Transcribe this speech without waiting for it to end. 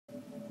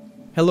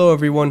Hello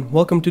everyone,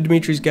 welcome to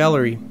Dimitri's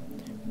Gallery.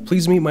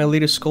 Please meet my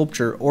latest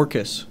sculpture,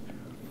 Orchis.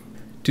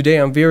 Today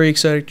I'm very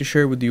excited to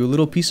share with you a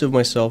little piece of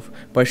myself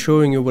by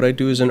showing you what I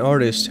do as an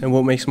artist and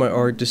what makes my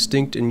art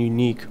distinct and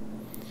unique.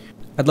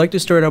 I'd like to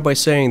start out by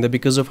saying that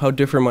because of how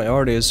different my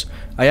art is,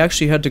 I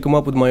actually had to come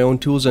up with my own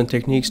tools and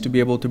techniques to be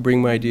able to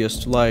bring my ideas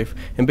to life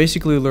and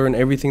basically learn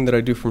everything that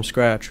I do from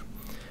scratch.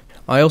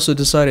 I also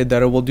decided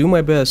that I will do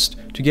my best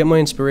to get my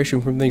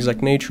inspiration from things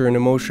like nature and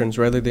emotions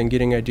rather than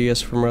getting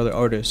ideas from other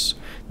artists.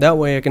 That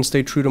way I can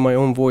stay true to my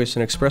own voice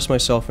and express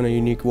myself in a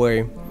unique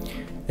way.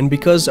 And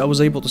because I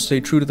was able to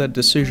stay true to that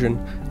decision,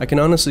 I can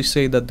honestly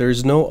say that there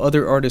is no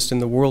other artist in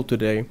the world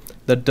today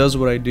that does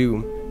what I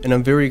do, and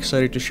I'm very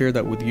excited to share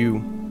that with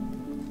you.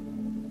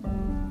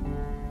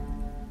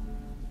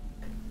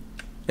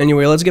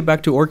 Anyway, let's get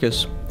back to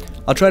Orchis.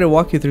 I'll try to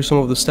walk you through some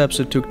of the steps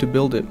it took to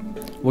build it.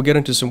 We'll get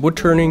into some wood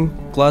turning,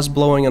 glass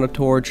blowing on a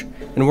torch,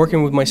 and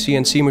working with my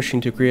CNC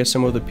machine to create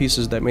some of the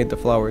pieces that made the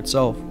flower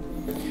itself.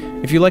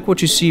 If you like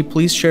what you see,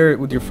 please share it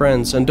with your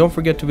friends, and don't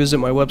forget to visit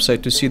my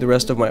website to see the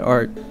rest of my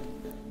art.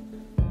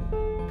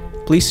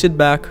 Please sit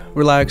back,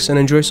 relax, and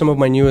enjoy some of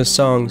my newest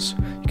songs.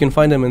 You can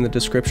find them in the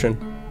description.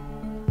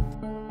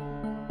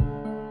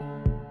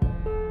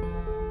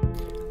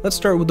 Let's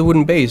start with the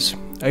wooden base.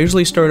 I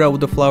usually start out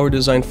with the flower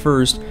design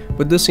first,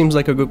 but this seems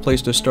like a good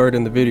place to start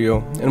in the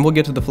video, and we'll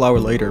get to the flower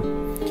later.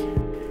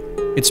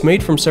 It's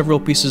made from several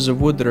pieces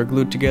of wood that are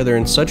glued together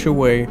in such a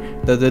way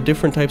that the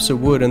different types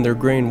of wood and their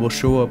grain will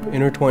show up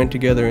intertwined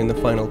together in the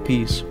final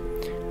piece.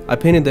 I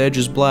painted the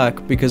edges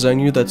black because I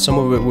knew that some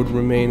of it would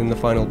remain in the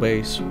final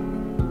base.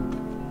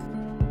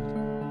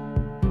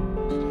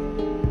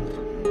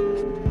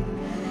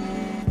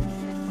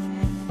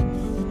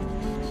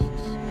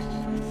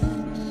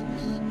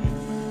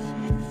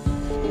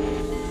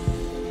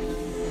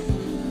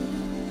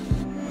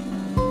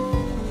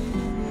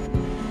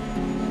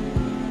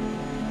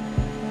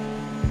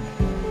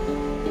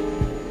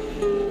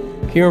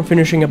 Here I'm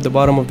finishing up the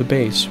bottom of the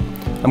base.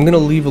 I'm going to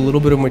leave a little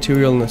bit of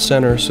material in the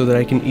center so that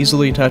I can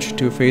easily attach it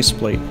to a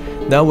faceplate.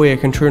 That way I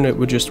can turn it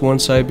with just one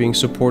side being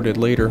supported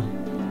later.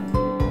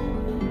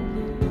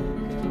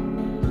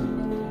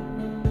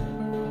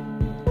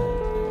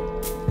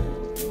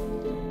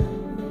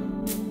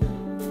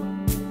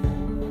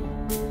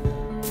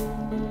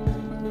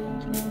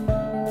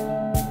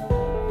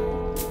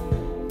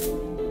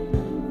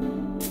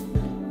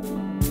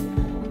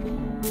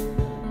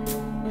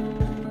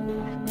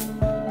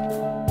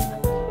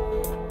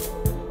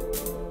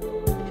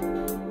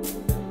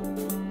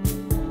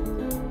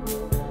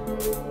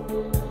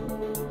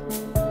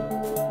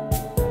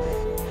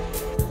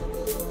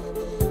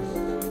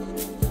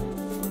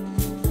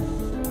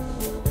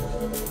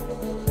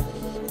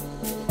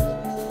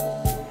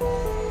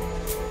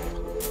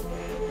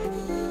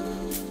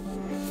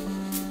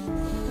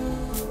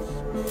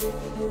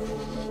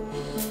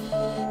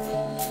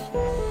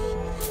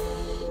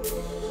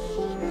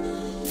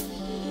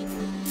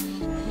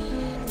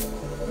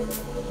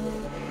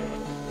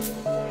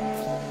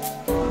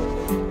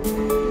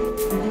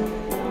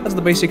 That's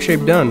the basic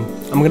shape done.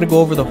 I'm going to go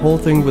over the whole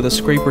thing with a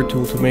scraper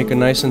tool to make a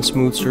nice and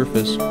smooth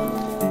surface.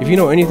 If you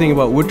know anything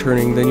about wood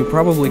turning, then you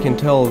probably can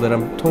tell that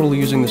I'm totally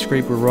using the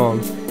scraper wrong,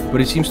 but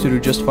it seems to do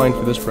just fine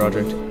for this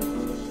project.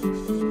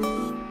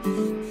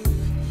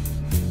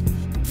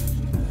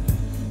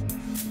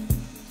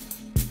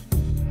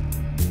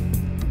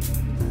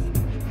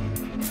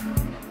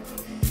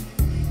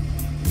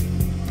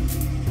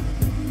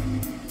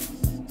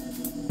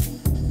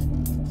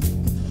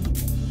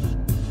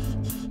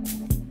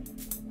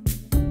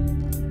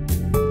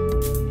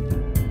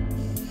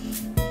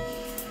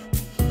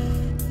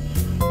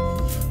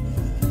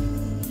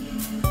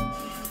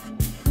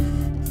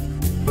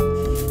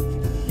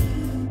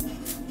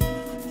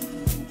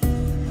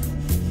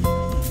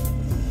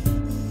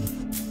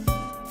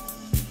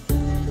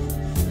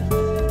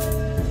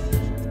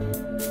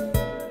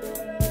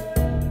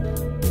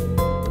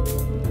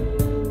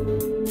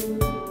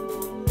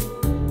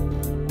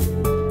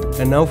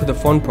 And now for the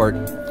fun part.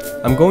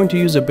 I'm going to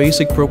use a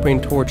basic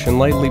propane torch and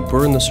lightly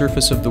burn the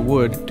surface of the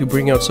wood to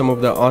bring out some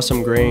of that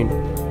awesome grain.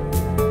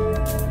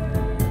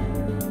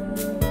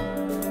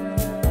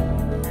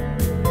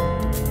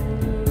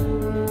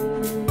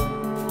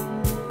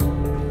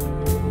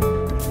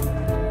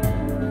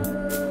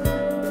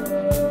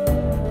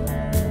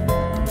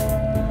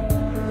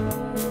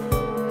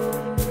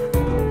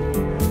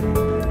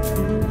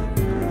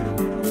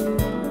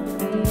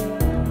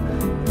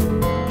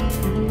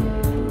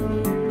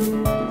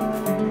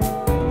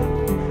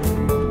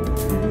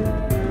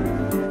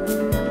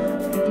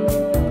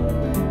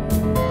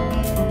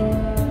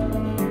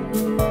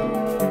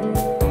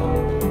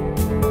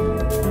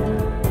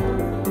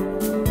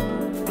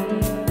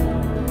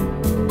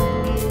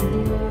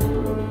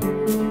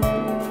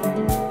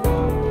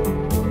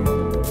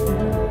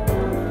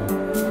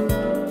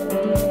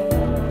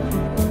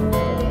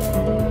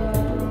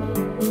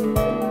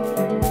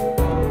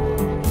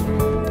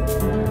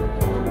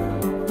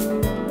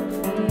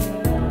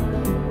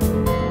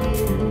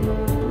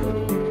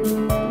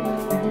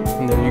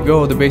 And there you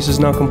go, the base is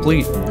now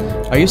complete.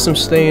 I used some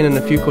stain and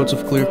a few coats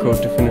of clear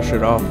coat to finish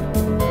it off.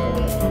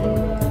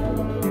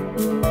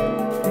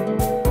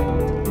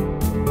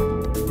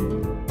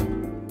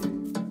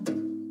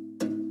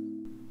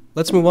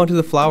 Let's move on to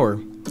the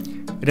flower.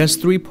 It has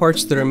 3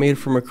 parts that are made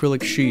from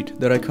acrylic sheet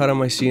that I cut on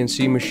my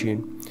CNC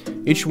machine.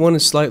 Each one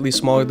is slightly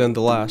smaller than the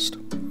last.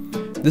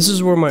 This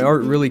is where my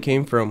art really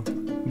came from.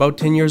 About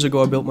 10 years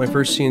ago I built my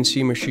first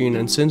CNC machine,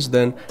 and since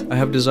then I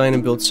have designed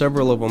and built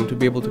several of them to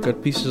be able to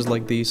cut pieces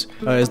like these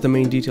as the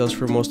main details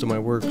for most of my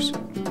works.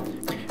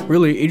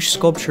 Really, each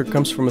sculpture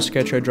comes from a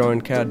sketch I draw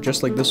in CAD,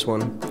 just like this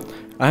one.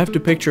 I have to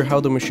picture how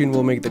the machine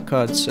will make the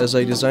cuts as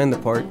I design the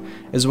part,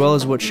 as well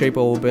as what shape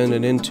I will bend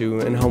it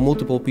into and how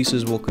multiple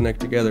pieces will connect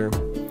together.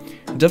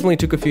 It definitely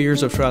took a few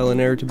years of trial and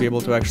error to be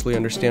able to actually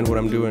understand what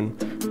I'm doing,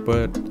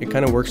 but it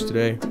kind of works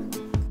today.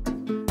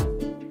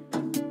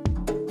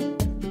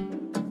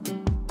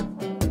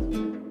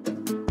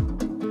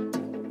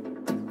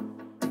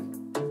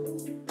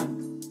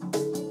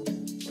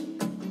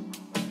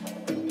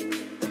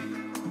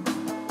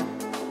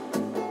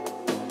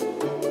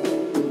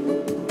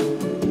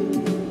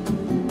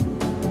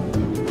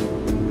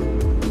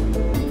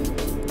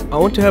 I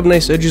want to have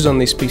nice edges on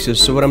these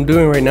pieces, so what I'm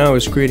doing right now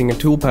is creating a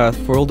toolpath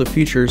for all the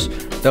features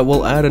that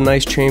will add a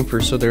nice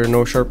chamfer so there are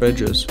no sharp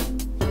edges.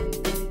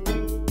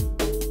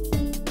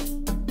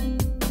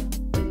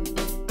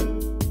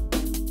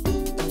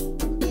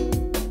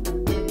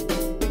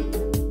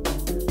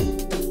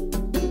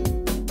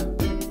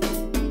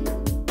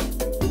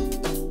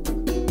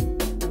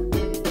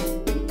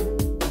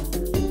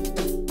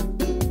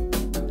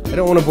 I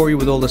don't want to bore you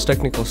with all this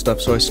technical stuff,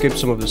 so I skipped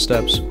some of the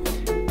steps.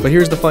 But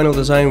here's the final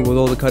design with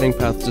all the cutting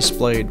paths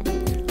displayed.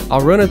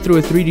 I'll run it through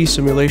a 3D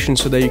simulation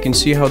so that you can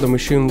see how the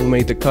machine will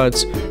make the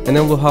cuts, and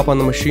then we'll hop on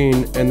the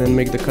machine and then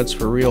make the cuts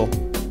for real.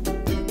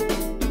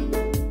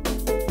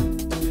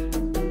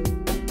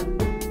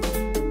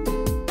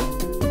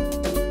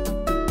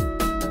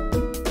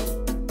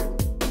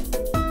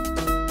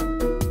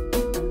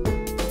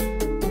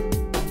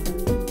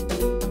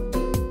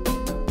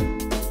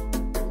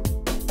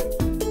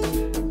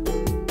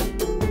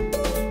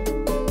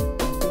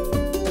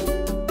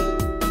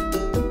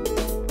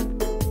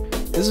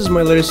 This is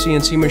my latest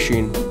CNC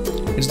machine.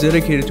 It's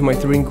dedicated to my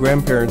 3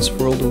 grandparents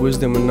for all the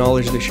wisdom and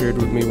knowledge they shared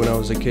with me when I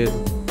was a kid.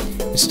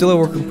 It's still a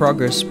work in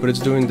progress, but it's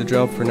doing the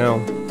job for now.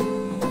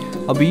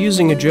 I'll be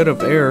using a jet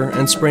of air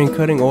and spraying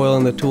cutting oil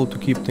on the tool to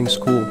keep things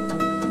cool.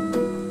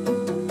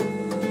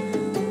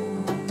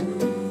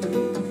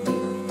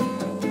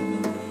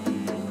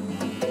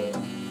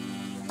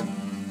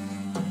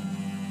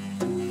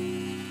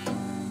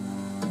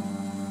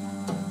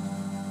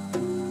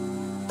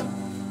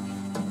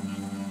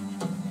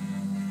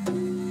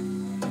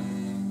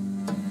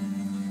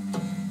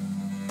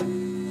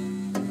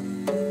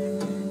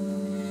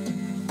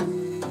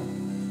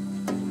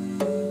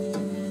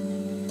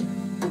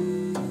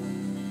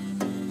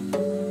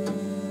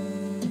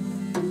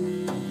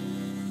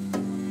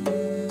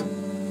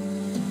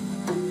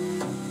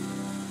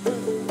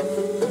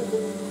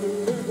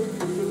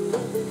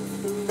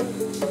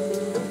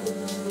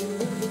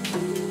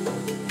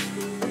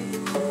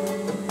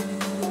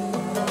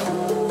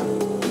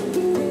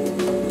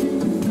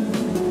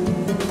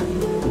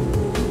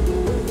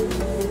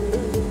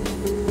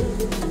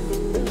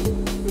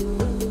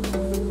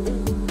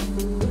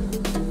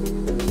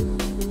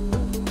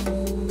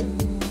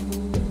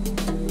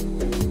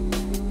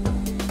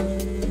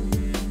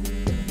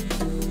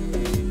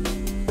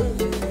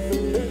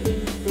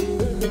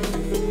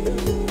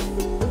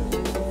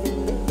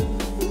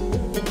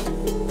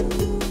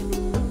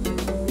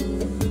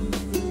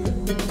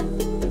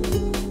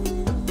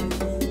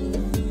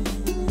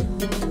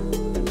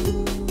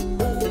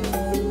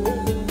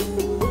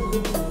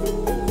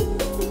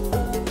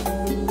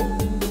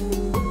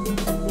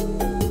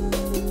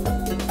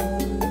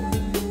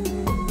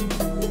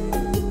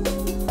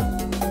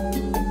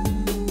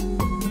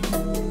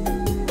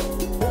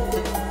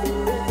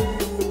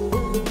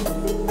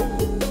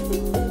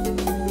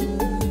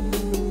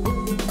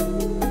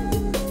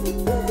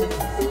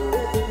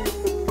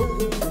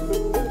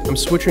 I'm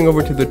switching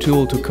over to the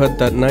tool to cut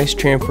that nice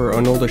chamfer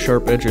on all the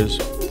sharp edges.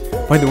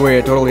 By the way,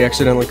 I totally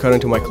accidentally cut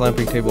into my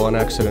clamping table on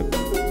accident.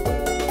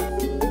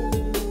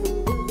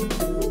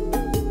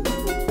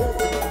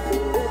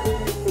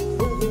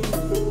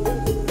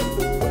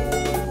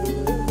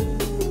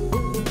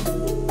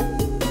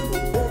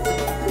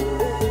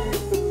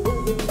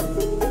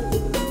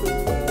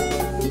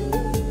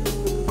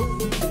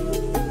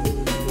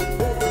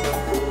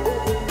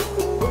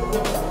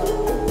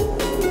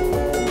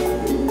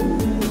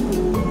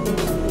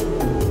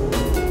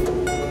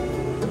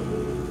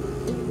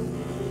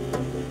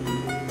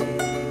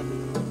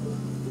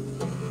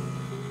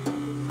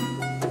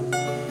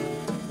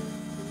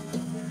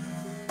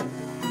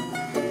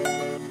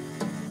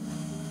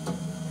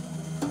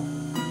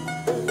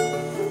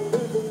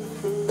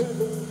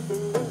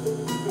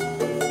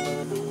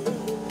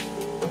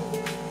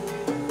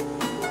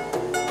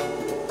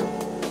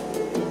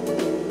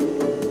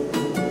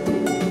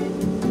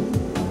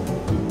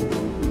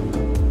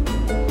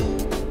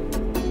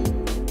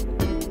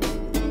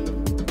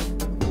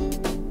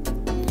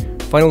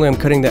 Finally, I'm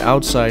cutting the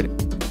outside.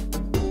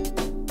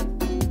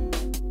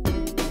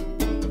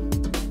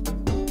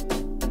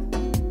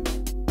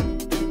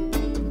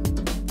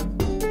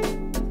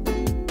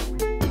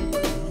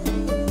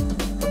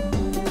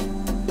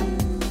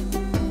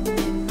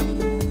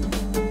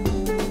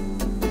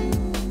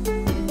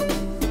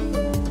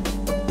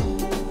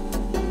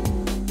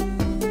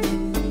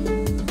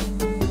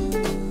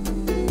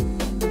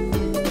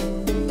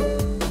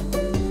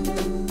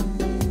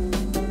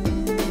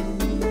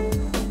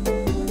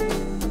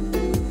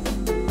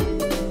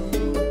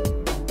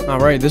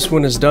 Alright, this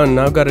one is done.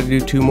 Now I've got to do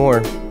 2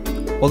 more.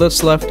 All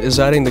that's left is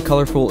adding the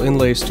colorful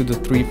inlays to the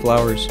 3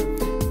 flowers.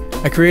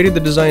 I created the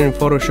design in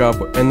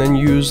Photoshop and then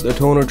used a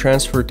toner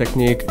transfer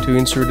technique to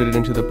insert it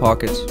into the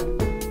pockets.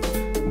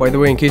 By the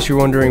way, in case you're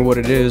wondering what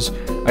it is,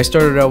 I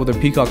started out with a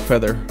peacock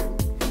feather.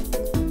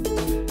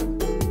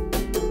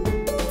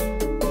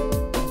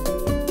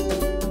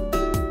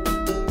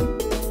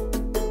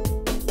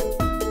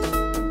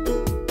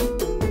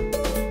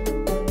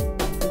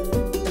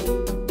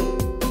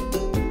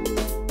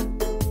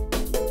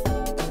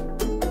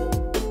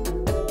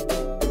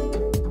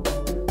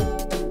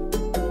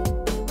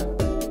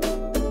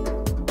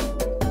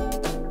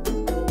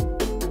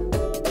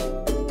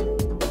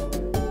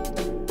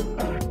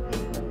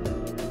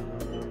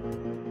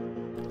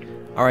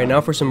 Alright,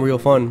 now for some real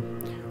fun.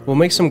 We'll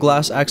make some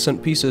glass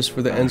accent pieces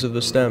for the ends of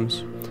the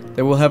stems.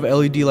 They will have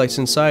LED lights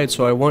inside,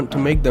 so I want to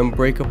make them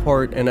break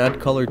apart and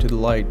add color to the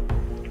light.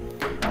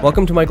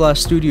 Welcome to my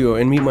glass studio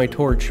and meet my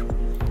torch.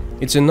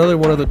 It's another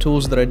one of the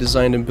tools that I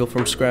designed and built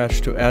from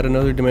scratch to add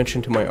another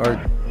dimension to my art.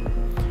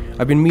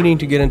 I've been meaning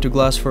to get into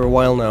glass for a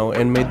while now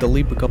and made the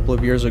leap a couple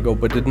of years ago,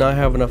 but did not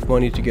have enough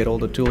money to get all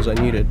the tools I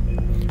needed.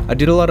 I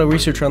did a lot of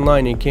research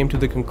online and came to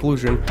the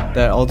conclusion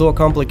that although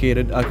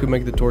complicated, I could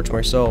make the torch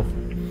myself.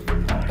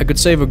 I could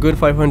save a good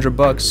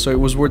 $500, so it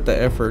was worth the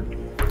effort.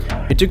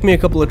 It took me a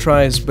couple of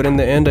tries, but in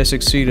the end I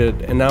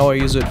succeeded, and now I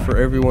use it for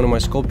every one of my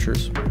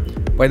sculptures.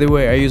 By the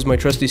way, I use my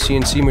trusty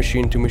CNC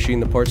machine to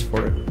machine the parts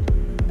for it.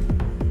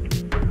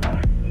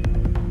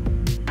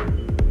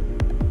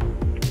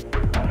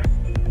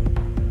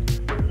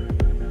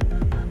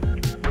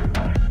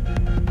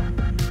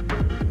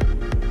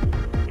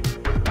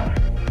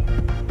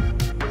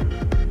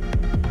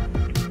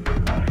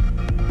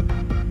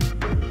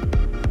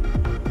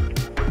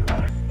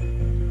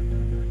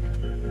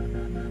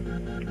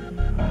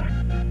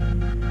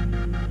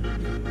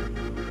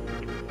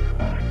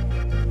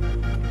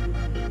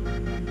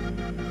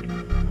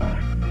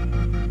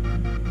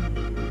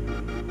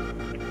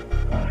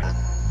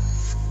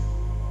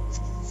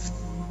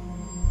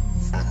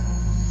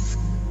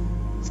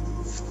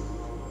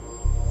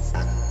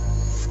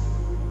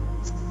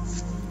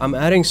 I'm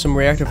adding some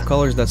reactive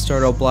colors that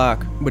start out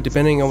black, but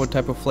depending on what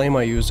type of flame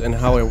I use and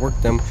how I work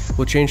them,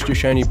 will change to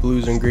shiny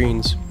blues and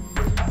greens.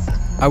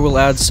 I will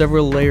add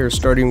several layers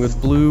starting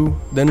with blue,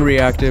 then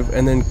reactive,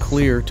 and then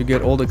clear to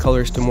get all the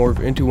colors to morph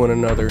into one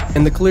another,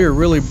 and the clear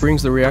really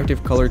brings the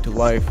reactive color to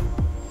life.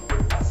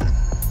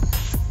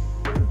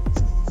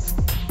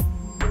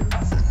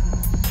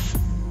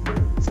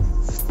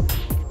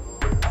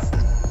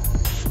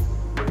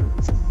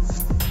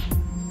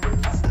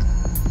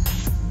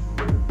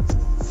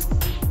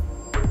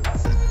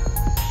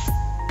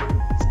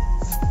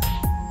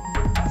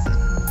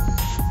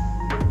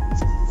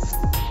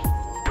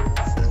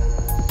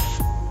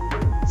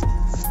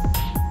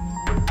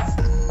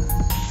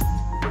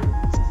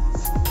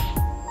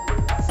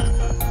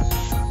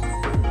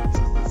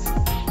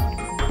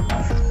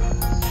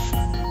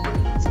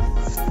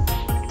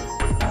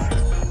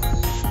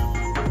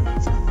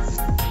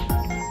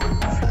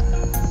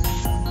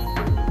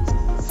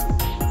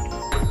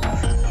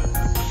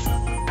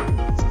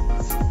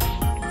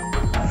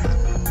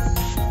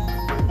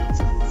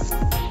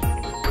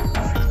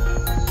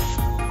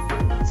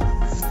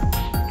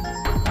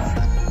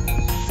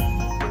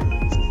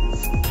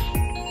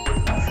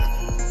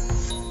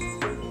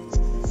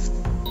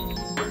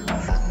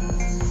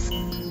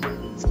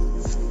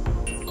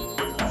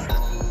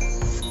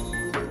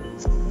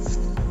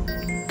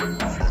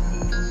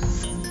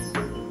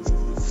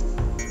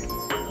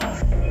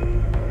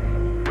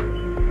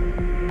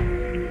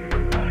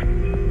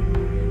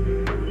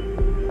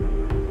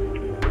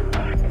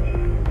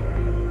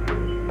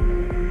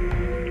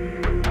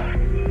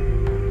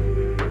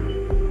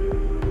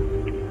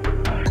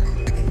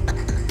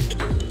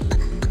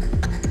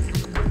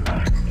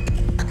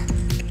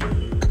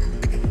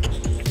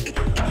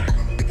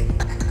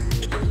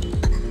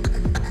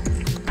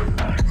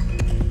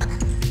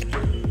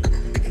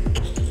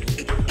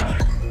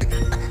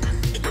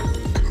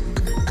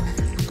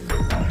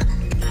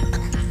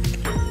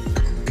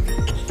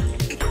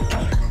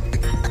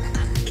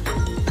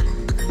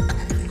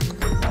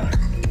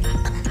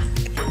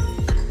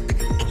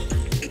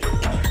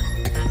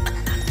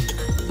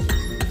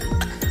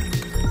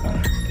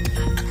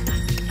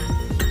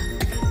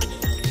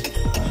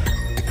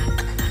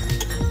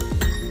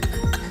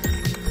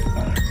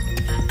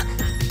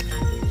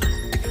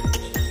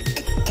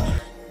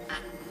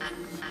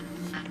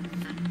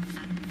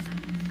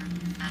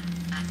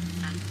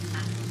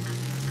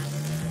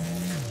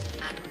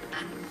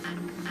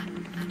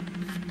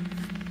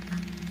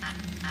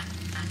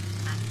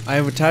 I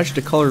have attached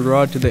a colored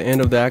rod to the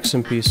end of the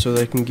accent piece so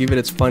that I can give it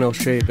its final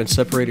shape and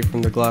separate it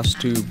from the glass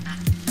tube.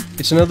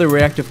 It's another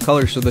reactive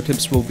color, so the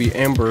tips will be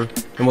amber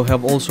and will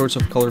have all sorts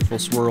of colorful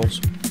swirls.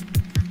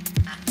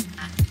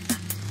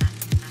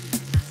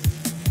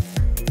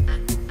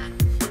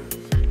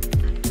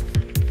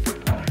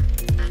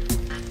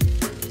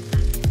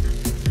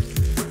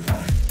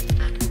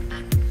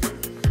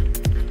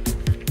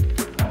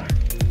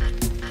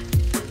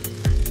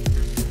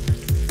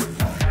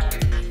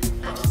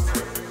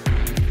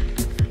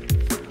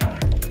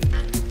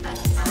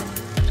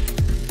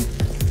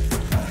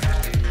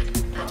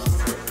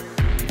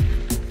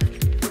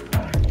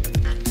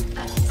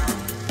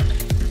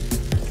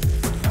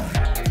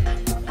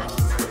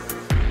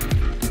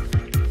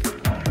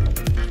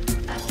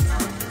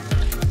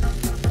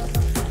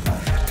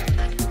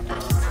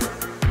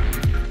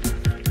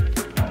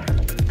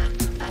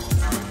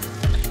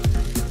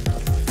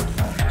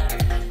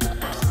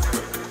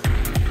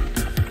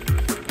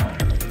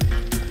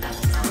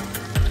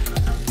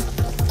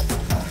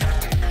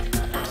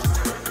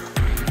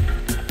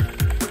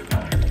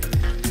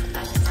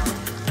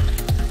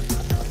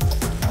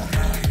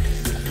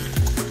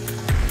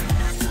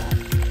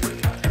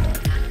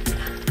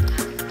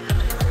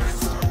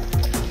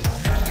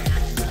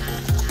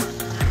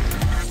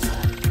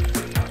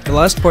 The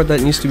last part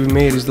that needs to be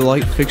made is the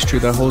light fixture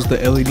that holds the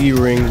LED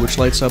ring which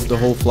lights up the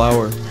whole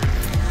flower.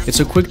 It's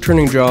a quick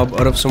turning job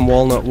out of some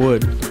walnut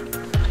wood.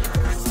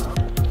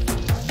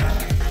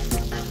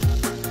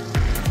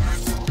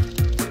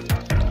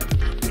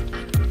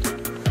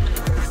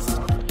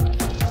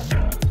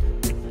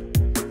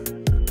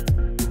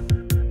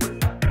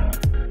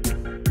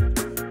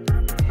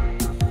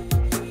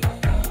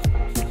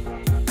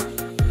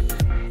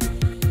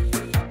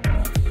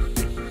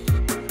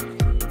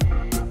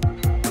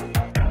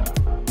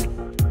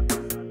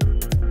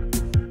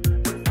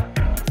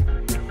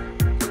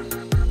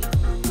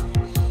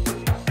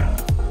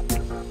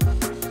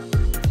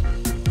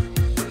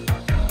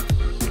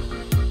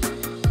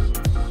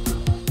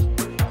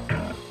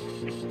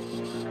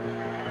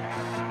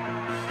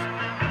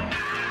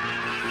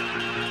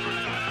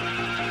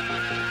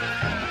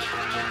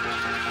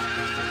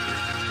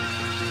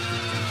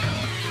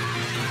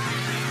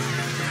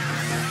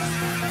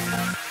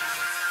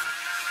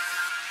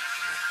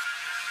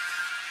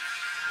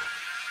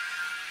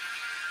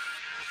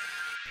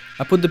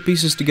 I put the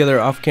pieces together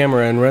off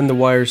camera and ran the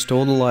wires to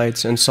all the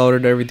lights and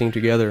soldered everything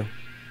together.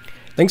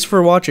 Thanks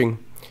for watching.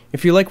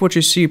 If you like what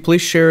you see,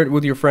 please share it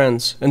with your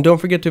friends, and don't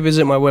forget to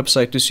visit my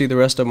website to see the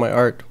rest of my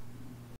art.